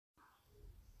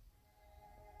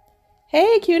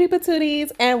Hey cutie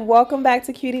patooties, and welcome back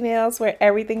to Cutie Nails, where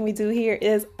everything we do here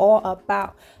is all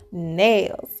about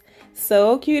nails.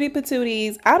 So cutie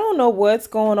patooties, I don't know what's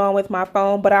going on with my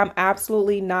phone, but I'm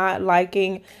absolutely not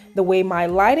liking the way my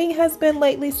lighting has been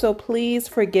lately, so please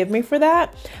forgive me for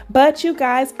that. But you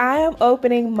guys, I am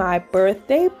opening my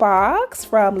birthday box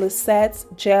from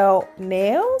Lissettes Gel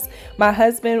Nails. My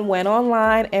husband went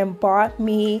online and bought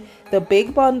me the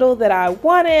big bundle that I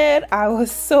wanted. I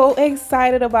was so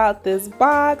excited about this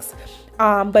box.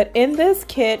 But in this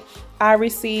kit, I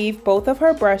received both of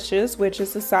her brushes, which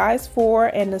is the size 4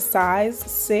 and the size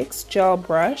 6 gel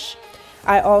brush.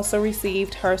 I also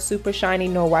received her super shiny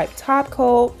no wipe top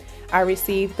coat. I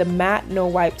received the matte no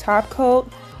wipe top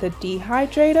coat, the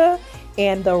dehydrator,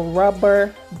 and the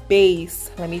rubber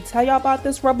base. Let me tell y'all about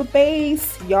this rubber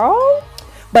base, y'all.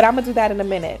 But I'm gonna do that in a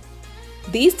minute.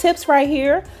 These tips right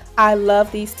here, I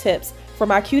love these tips. For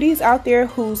my cuties out there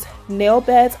whose nail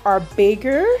beds are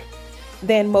bigger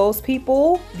than most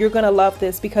people, you're gonna love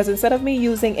this, because instead of me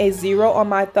using a 0 on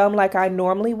my thumb like I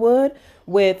normally would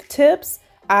with tips,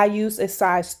 I use a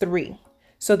size 3.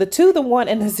 So the 2, the 1,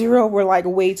 and the 0 were like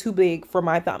way too big for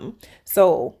my thumb.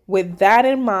 So with that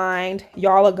in mind,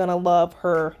 y'all are gonna love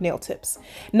her nail tips.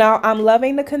 Now I'm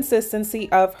loving the consistency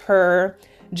of her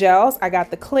gels. I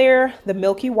got the clear, the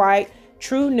milky white,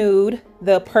 true nude,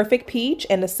 the perfect peach,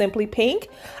 and the simply pink.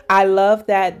 I love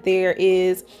that there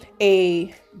is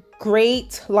a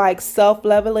great like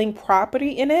self-leveling property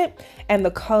in it, and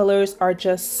the colors are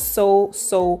just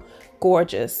so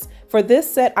gorgeous. For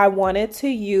this set, I wanted to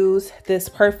use this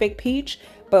perfect peach,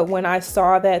 but when I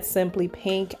saw that simply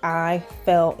pink, I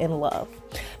fell in love.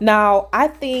 Now I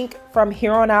think from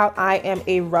here on out I am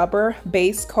a rubber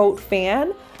base coat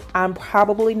fan. I'm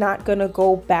probably not gonna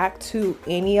go back to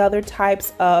any other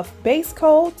types of base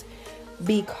coat,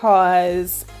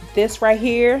 because this right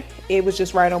here, it was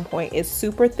just right on point. It's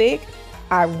super thick.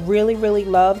 I really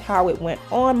loved how it went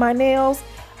on my nails,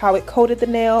 how it coated the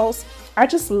nails. I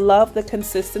just love the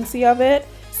consistency of it.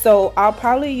 So I'll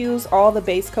probably use all the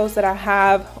base coats that I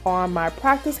have on my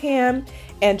practice hand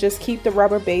and just keep the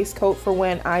rubber base coat for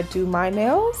when I do my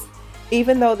nails.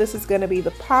 Even though this is gonna be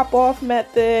the pop off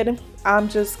method, I'm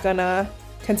just gonna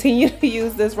continue to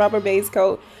use this rubber base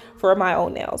coat for my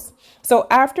own nails. So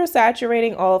after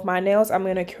saturating all of my nails, I'm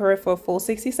gonna cure it for a full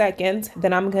 60 seconds.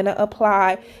 Then I'm gonna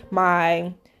apply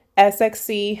my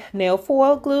SXC nail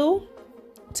foil glue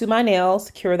to my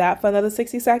nails, cure that for another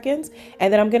 60 seconds.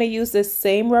 And then I'm gonna use this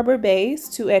same rubber base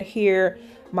to adhere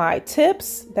my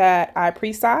tips that I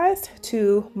pre-sized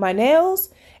to my nails.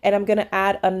 And I'm gonna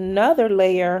add another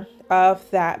layer of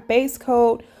that base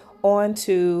coat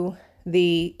onto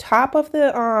the top of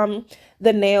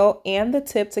the nail and the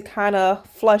tip to kind of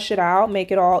flush it out,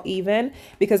 make it all even,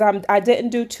 because I didn't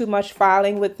do too much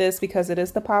filing with this because it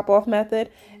is the pop off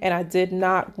method, and I did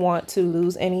not want to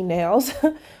lose any nails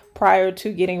prior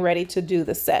to getting ready to do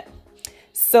the set.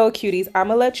 So cuties, I'm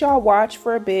gonna let y'all watch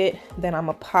for a bit, then I'm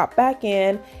gonna pop back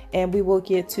in and we will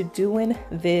get to doing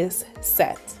this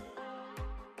set.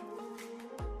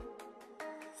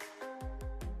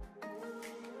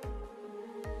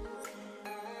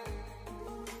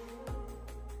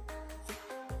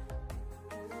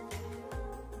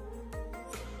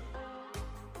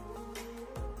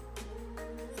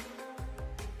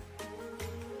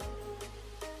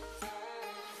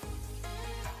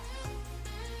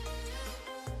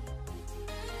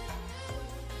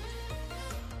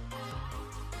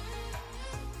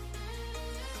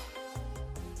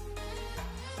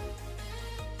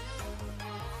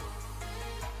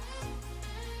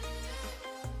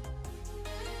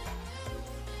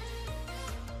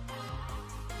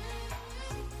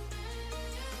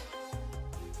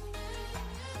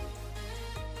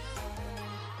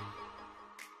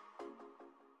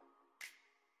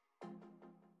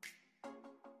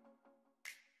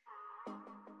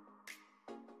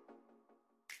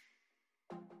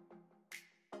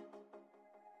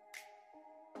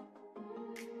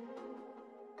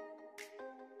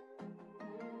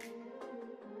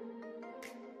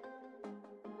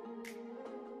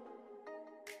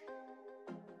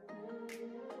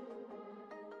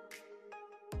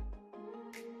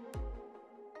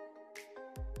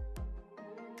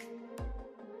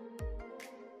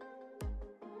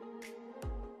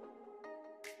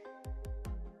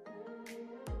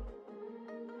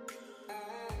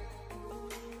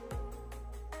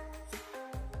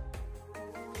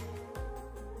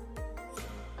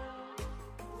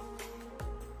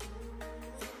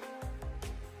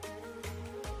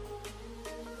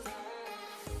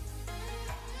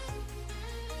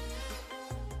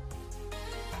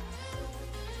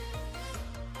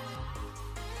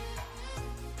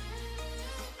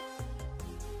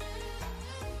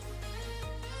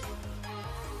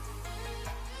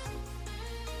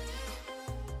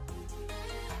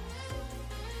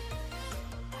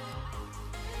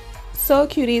 So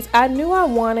cuties, I knew I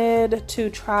wanted to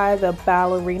try the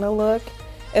ballerina look.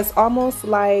 It's almost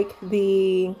like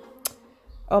the,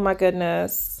 oh my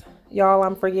goodness, y'all,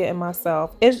 I'm forgetting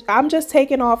myself. I'm just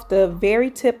taking off the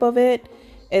very tip of it.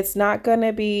 It's not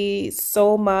gonna be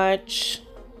so much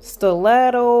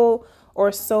stiletto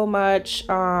or so much,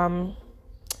 oh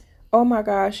my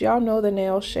gosh, y'all know the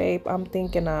nail shape I'm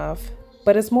thinking of.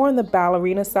 But it's more on the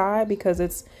ballerina side because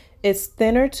it's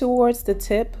thinner towards the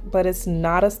tip, but it's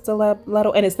not a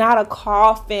stiletto and it's not a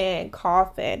coffin.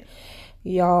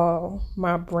 Y'all,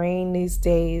 my brain these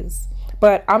days.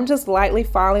 But I'm just lightly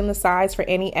filing the sides for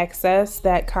any excess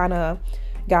that kind of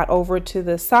got over to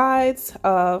the sides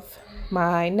of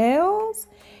my nails.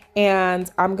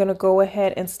 And I'm gonna go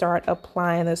ahead and start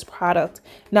applying this product.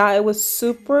 Now, it was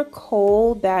super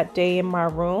cold that day in my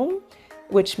room,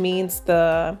 which means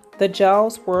the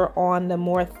gels were on the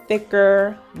more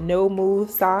thicker, no move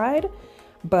side,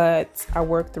 but I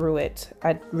worked through it.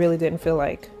 I really didn't feel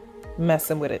like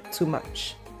messing with it too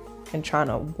much and trying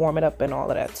to warm it up and all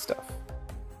of that stuff.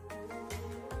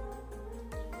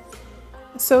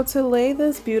 So to lay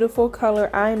this beautiful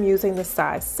color, I'm using the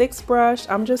size 6 brush.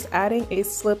 I'm just adding a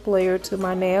slip layer to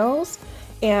my nails,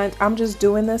 and I'm just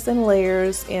doing this in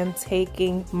layers and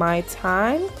taking my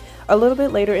time. A little bit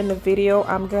later in the video,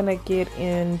 I'm gonna get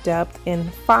in depth in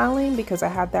filing because I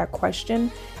had that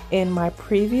question in my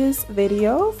previous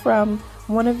video from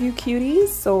one of you cuties.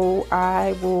 So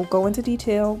I will go into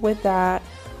detail with that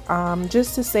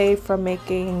just to save from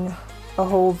making a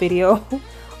whole video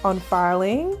on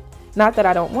filing. Not that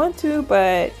I don't want to,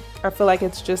 but I feel like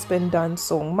it's just been done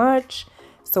so much.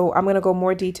 So I'm gonna go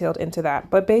more detailed into that.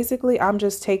 But basically, I'm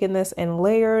just taking this in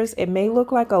layers. It may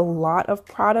look like a lot of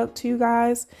product to you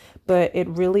guys, but it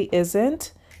really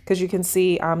isn't, because you can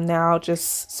see I'm now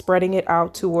just spreading it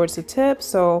out towards the tip.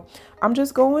 So I'm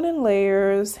just going in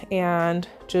layers and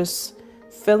just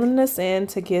filling this in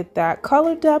to get that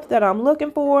color depth that I'm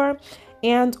looking for,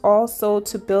 and also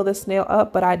to build this nail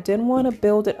up. But I didn't want to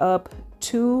build it up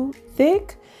too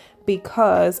thick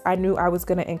because I knew I was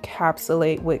going to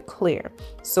encapsulate with clear.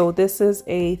 So this is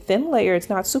a thin layer. It's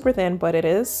not super thin, but it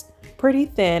is pretty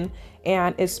thin,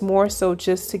 and it's more so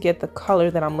just to get the color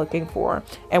that I'm looking for.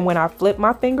 And when I flip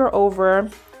my finger over,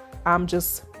 I'm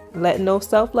just letting those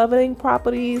self-leveling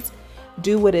properties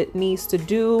do what it needs to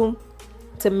do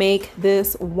to make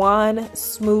this one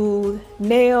smooth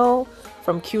nail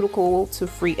from cuticle to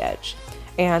free edge.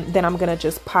 And then I'm gonna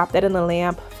just pop that in the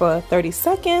lamp for 30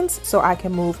 seconds so I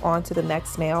can move on to the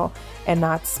next nail and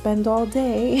not spend all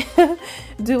day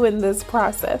doing this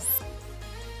process.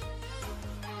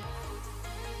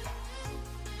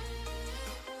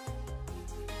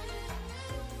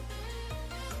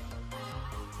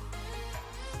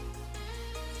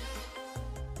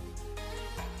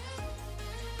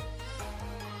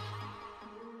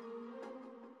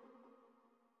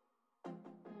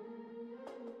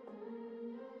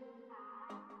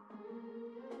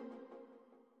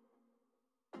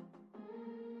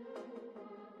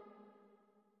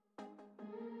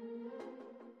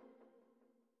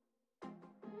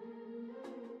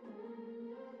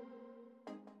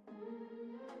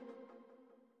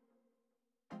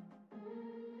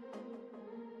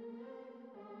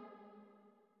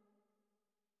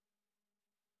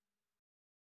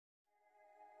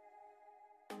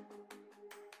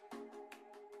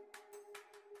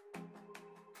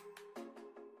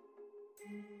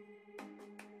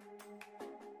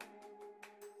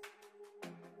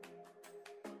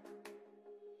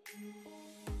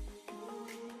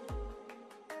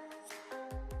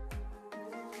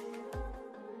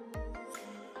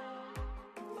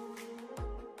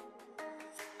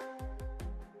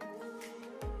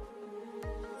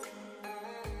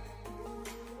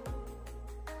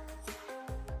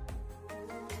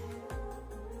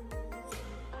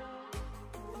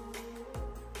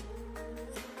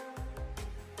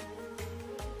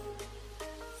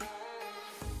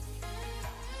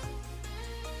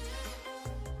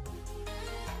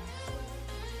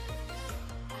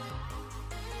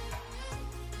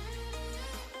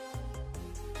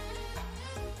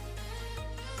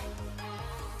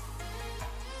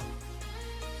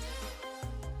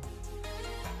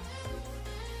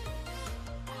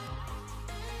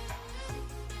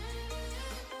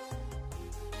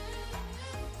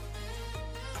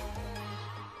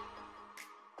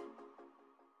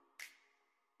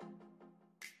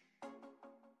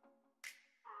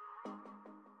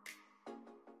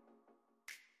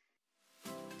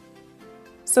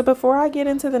 So before I get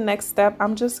into the next step,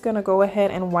 I'm just gonna go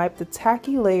ahead and wipe the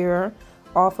tacky layer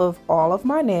off of all of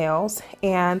my nails.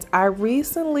 And I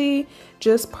recently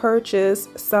just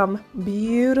purchased some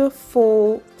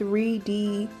beautiful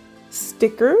 3D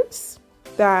stickers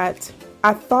that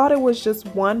I thought it was just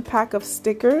one pack of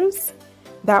stickers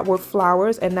that were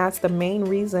flowers, and that's the main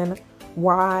reason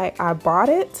why I bought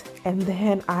it. And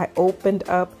then I opened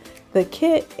up the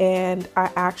kit and I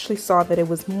actually saw that it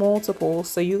was multiple,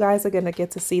 so you guys are gonna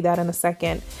get to see that in a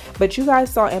second. But you guys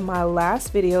saw in my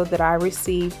last video that I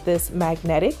received this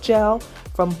magnetic gel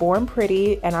from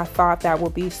Bornpretty, and I thought that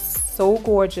would be so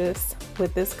gorgeous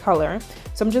with this color.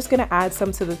 So I'm just gonna add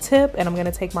some to the tip, and I'm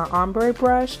gonna take my ombre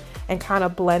brush and kind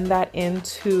of blend that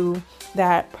into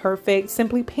that perfect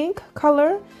simply pink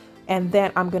color. And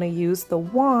then I'm gonna use the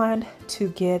wand to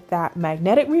get that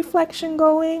magnetic reflection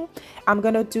going. I'm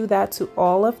gonna do that to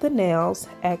all of the nails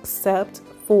except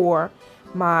for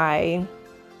my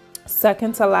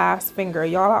second to last finger.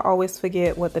 Y'all, I always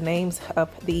forget what the names of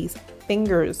these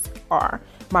fingers are.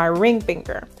 My ring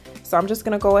finger. So I'm just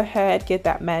gonna go ahead, get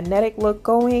that magnetic look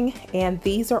going, and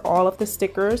these are all of the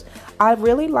stickers. I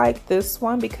really like this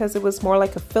one because it was more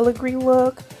like a filigree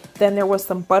look. Then there was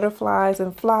some butterflies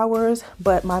and flowers,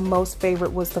 but my most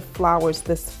favorite was the flowers,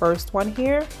 this first one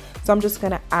here. So I'm just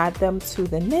gonna add them to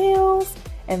the nails,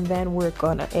 and then we're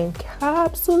gonna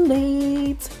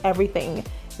encapsulate everything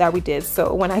that we did.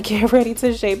 So when I get ready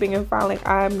to shaping and filing,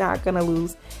 I'm not gonna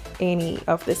lose any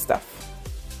of this stuff.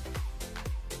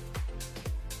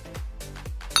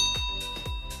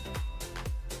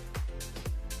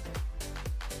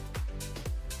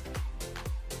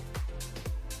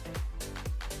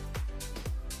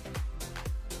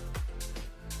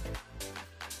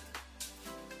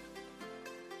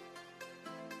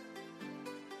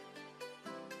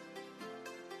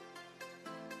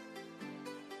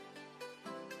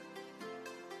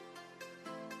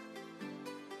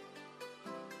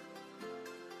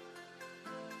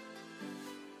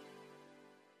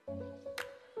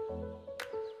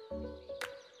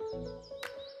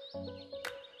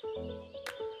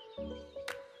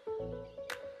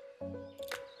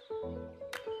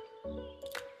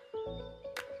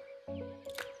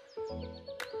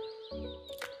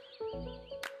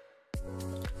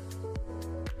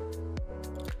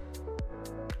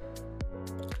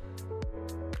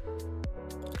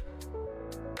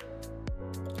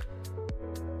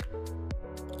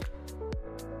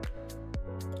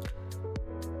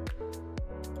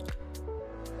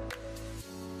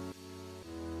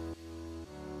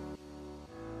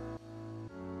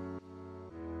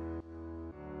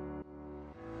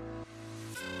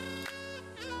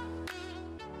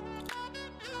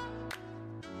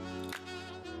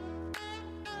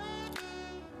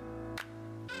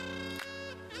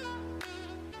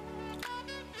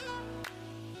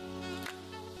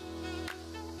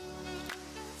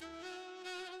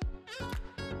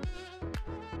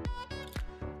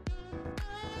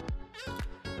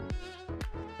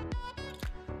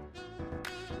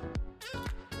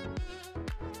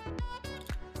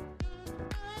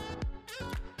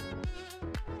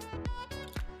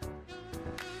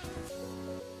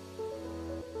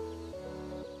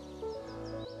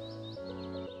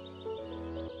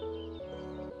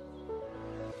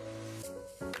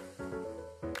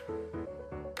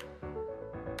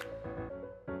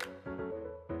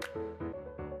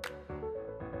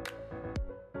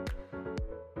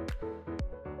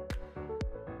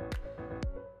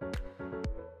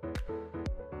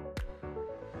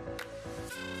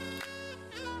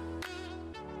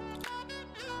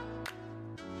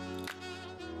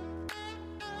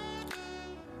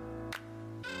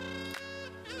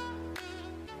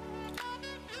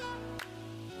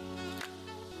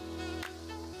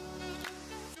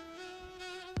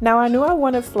 Now I knew I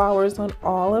wanted flowers on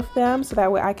all of them so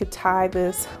that way I could tie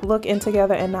this look in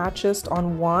together and not just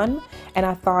on one. And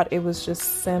I thought it was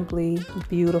just simply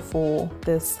beautiful,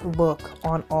 this look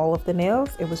on all of the nails.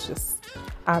 It was just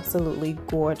absolutely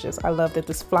gorgeous. I love that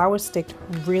this flower sticked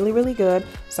really, really good.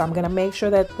 So I'm gonna make sure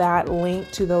that that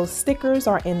link to those stickers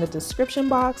are in the description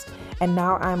box. And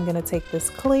now I'm gonna take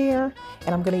this clear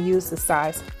and I'm gonna use the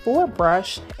size 4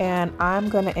 brush and I'm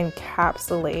gonna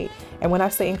encapsulate. And when I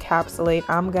say encapsulate,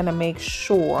 I'm gonna make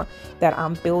sure that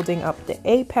I'm building up the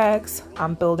apex,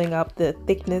 I'm building up the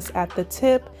thickness at the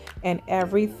tip, and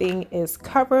everything is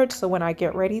covered. So when I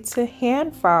get ready to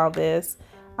hand file this,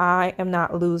 I am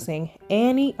not losing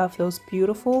any of those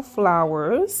beautiful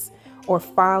flowers or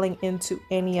filing into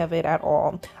any of it at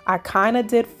all. I kind of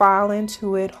did file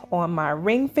into it on my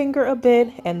ring finger a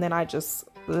bit, and then I just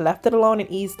left it alone and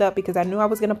eased up because I knew I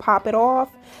was gonna pop it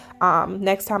off.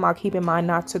 Next time I'll keep in mind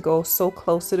not to go so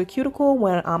close to the cuticle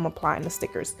when I'm applying the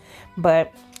stickers.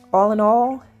 But all in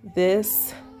all,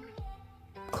 this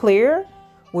clear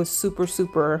was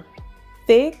super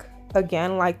thick,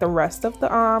 again, like the rest of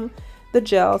the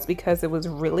gels, because it was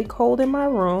really cold in my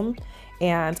room,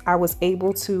 and I was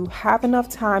able to have enough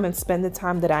time and spend the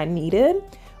time that I needed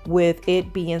with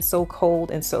it being so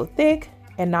cold and so thick,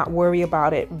 and not worry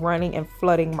about it running and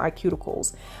flooding my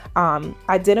cuticles.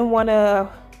 I didn't want to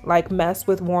like mess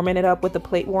with warming it up with the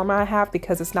plate warmer I have,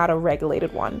 because it's not a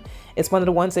regulated one. It's one of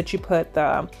the ones that you put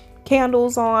the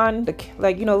candles on,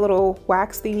 like, you know, little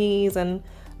wax thingies, and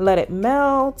let it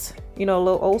melt, you know,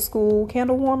 little old school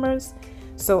candle warmers.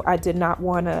 So I did not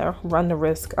want to run the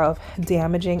risk of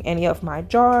damaging any of my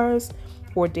jars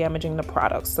or damaging the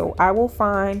product. So I will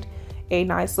find a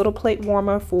nice little plate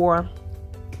warmer for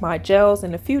my gels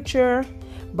in the future.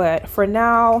 But for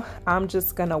now, I'm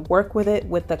just gonna work with it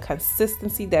with the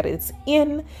consistency that it's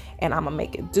in, and I'm gonna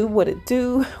make it do what it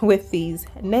do with these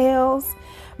nails.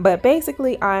 But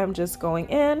basically, I'm just going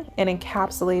in and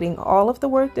encapsulating all of the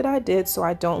work that I did so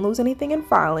I don't lose anything in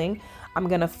filing. I'm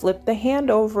gonna flip the hand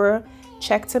over,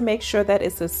 check to make sure that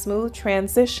it's a smooth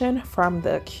transition from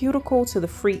the cuticle to the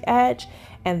free edge,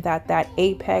 and that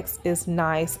apex is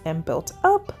nice and built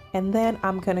up. And then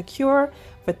I'm gonna cure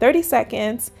for 30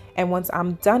 seconds. And once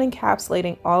I'm done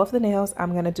encapsulating all of the nails,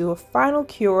 I'm gonna do a final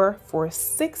cure for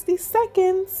 60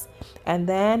 seconds. And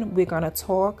then we're gonna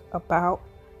talk about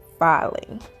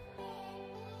filing.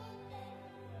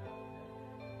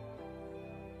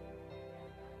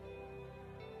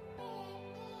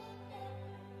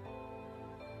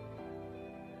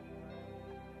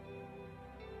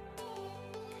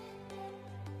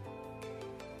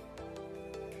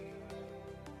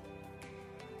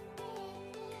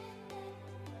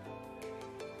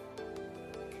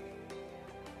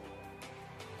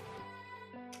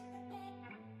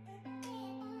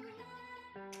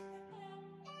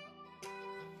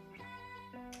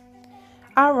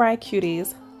 All right,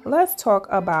 cuties, let's talk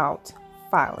about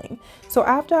filing. So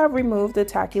after I remove the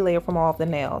tacky layer from all of the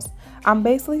nails, I'm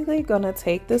basically gonna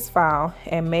take this file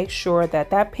and make sure that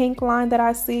that pink line that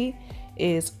I see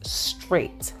is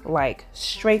straight, like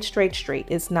straight.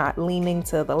 It's not leaning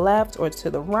to the left or to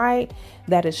the right.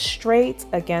 That is straight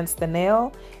against the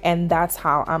nail, and that's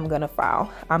how I'm gonna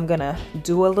file. I'm gonna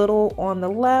do a little on the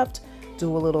left,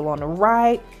 do a little on the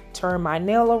right, turn my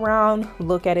nail around,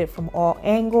 look at it from all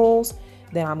angles.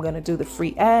 Then I'm gonna do the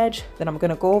free edge. Then I'm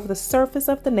gonna go over the surface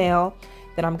of the nail.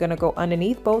 Then I'm gonna go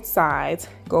underneath both sides,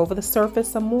 go over the surface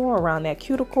some more around that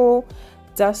cuticle,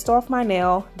 dust off my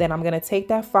nail. Then I'm gonna take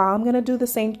that file. I'm gonna do the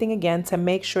same thing again to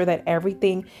make sure that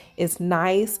everything is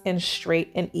nice and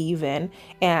straight and even.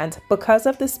 And because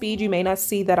of the speed, you may not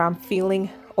see that I'm feeling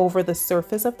over the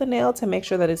surface of the nail to make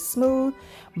sure that it's smooth,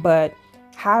 but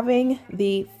having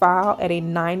the file at a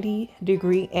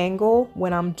 90-degree angle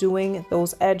when I'm doing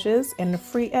those edges and the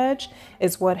free edge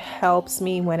is what helps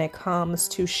me when it comes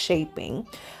to shaping.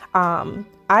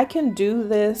 I can do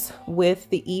this with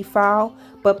the e-file,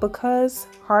 but because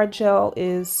hard gel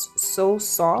is so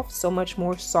soft, so much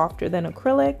more softer than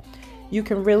acrylic, you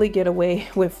can really get away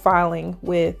with filing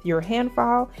with your hand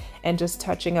file and just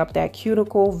touching up that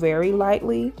cuticle very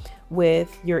lightly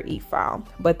with your e-file.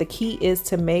 But the key is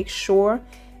to make sure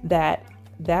that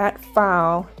that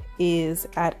file is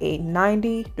at a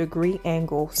 90-degree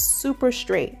angle, super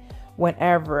straight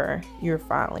whenever you're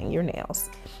filing your nails.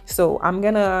 So I'm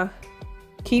gonna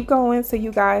keep going so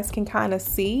you guys can kind of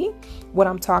see what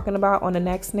I'm talking about on the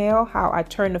next nail, how I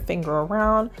turn the finger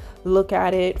around, look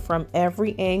at it from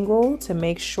every angle to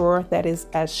make sure that is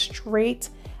as straight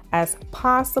as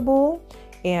possible.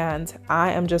 And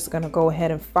I am just gonna go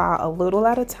ahead and file a little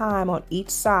at a time on each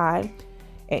side.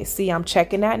 And see, I'm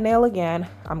checking that nail again.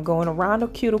 I'm going around the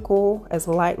cuticle as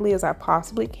lightly as I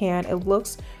possibly can. It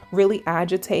looks really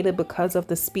agitated because of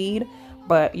the speed,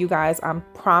 but you guys, I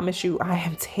promise you, I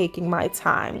am taking my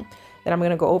time. Then I'm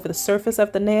gonna go over the surface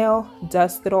of the nail,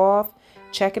 dust it off,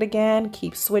 check it again,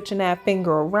 keep switching that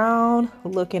finger around,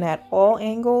 looking at all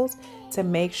angles to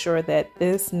make sure that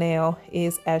this nail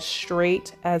is as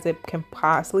straight as it can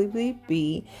possibly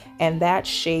be, and that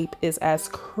shape is as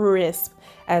crisp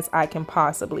as I can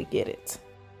possibly get it.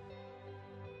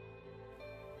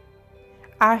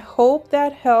 I hope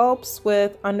that helps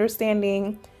with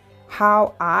understanding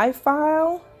how I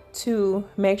file to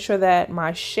make sure that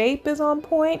my shape is on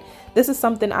point. This is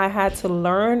something I had to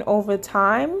learn over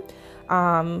time.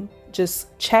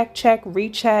 Just check,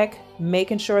 recheck,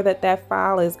 making sure that that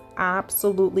file is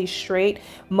absolutely straight.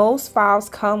 Most files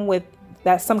come with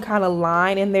that some kind of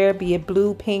line in there, be it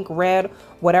blue, pink, red,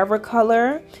 whatever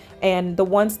color. And the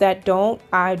ones that don't,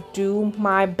 I do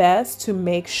my best to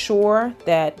make sure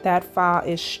that that file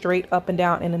is straight up and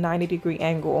down in a 90-degree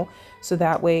angle. So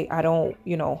that way I don't,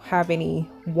 you know, have any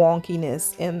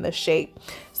wonkiness in the shape.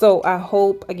 So I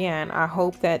hope, again, I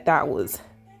hope that that was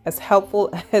as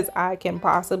helpful as I can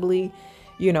possibly,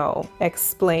 you know,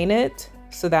 explain it.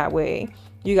 So that way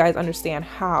you guys understand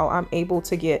how I'm able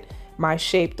to get my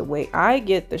shape the way I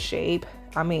get the shape.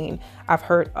 I mean, I've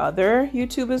heard other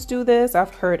YouTubers do this.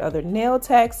 I've heard other nail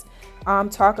techs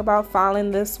talk about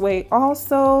filing this way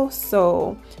also.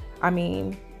 So, I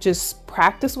mean, just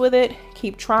practice with it,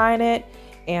 keep trying it.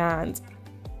 And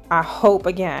I hope,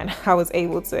 again, I was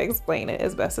able to explain it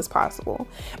as best as possible.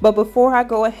 But before I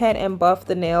go ahead and buff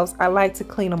the nails, I like to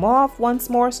clean them off once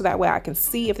more so that way I can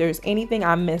see if there's anything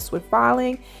I missed with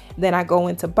filing. Then I go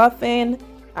into buffing,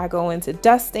 I go into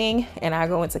dusting, and I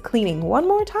go into cleaning one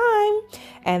more time.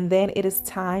 And then it is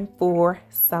time for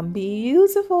some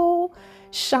beautiful,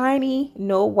 shiny,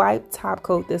 no wipe top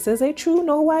coat. This is a true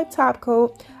no wipe top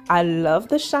coat. I love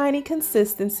the shiny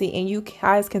consistency, and you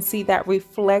guys can see that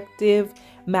reflective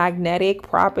magnetic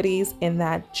properties in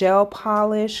that gel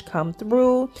polish come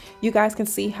through. You guys can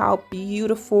see how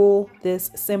beautiful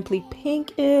this Simply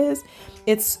Pink is.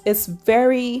 It's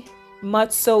very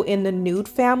much so in the nude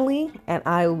family, and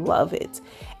I love it.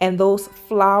 And those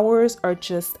flowers are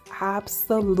just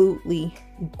absolutely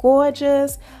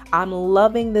gorgeous. I'm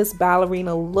loving this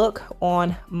ballerina look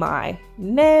on my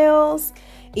nails.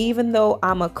 Even though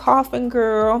I'm a coffin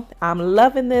girl, I'm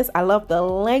loving this. I love the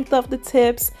length of the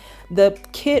tips. The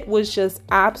kit was just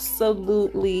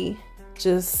absolutely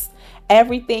just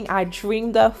everything I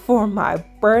dreamed of for my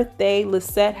birthday.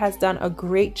 Lisette has done a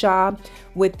great job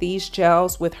with these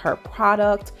gels, with her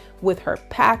product, with her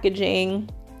packaging,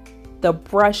 the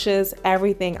brushes,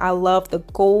 everything. I love the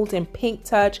gold and pink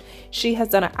touch. She has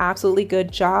done an absolutely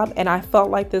good job, and I felt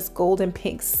like this gold and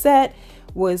pink set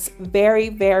was very,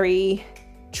 very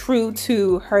true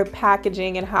to her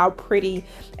packaging and how pretty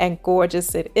and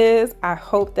gorgeous it is. I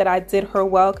hope that I did her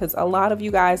well, because a lot of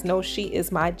you guys know she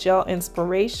is my gel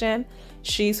inspiration.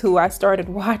 She's who I started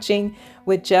watching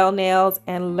with gel nails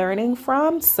and learning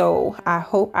from. So I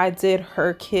hope I did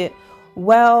her kit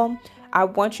well. I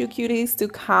want you cuties to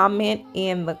comment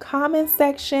in the comment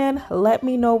section. Let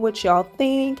me know what y'all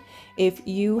think. If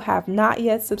you have not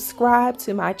yet subscribed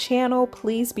to my channel,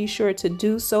 please be sure to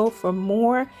do so for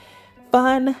more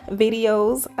fun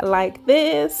videos like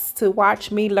this, to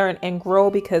watch me learn and grow,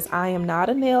 because I am not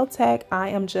a nail tech. I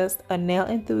am just a nail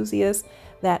enthusiast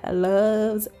that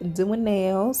loves doing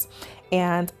nails.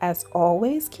 And as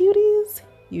always, cuties,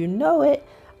 you know it,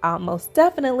 I'll most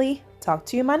definitely talk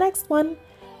to you in my next one.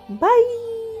 Bye.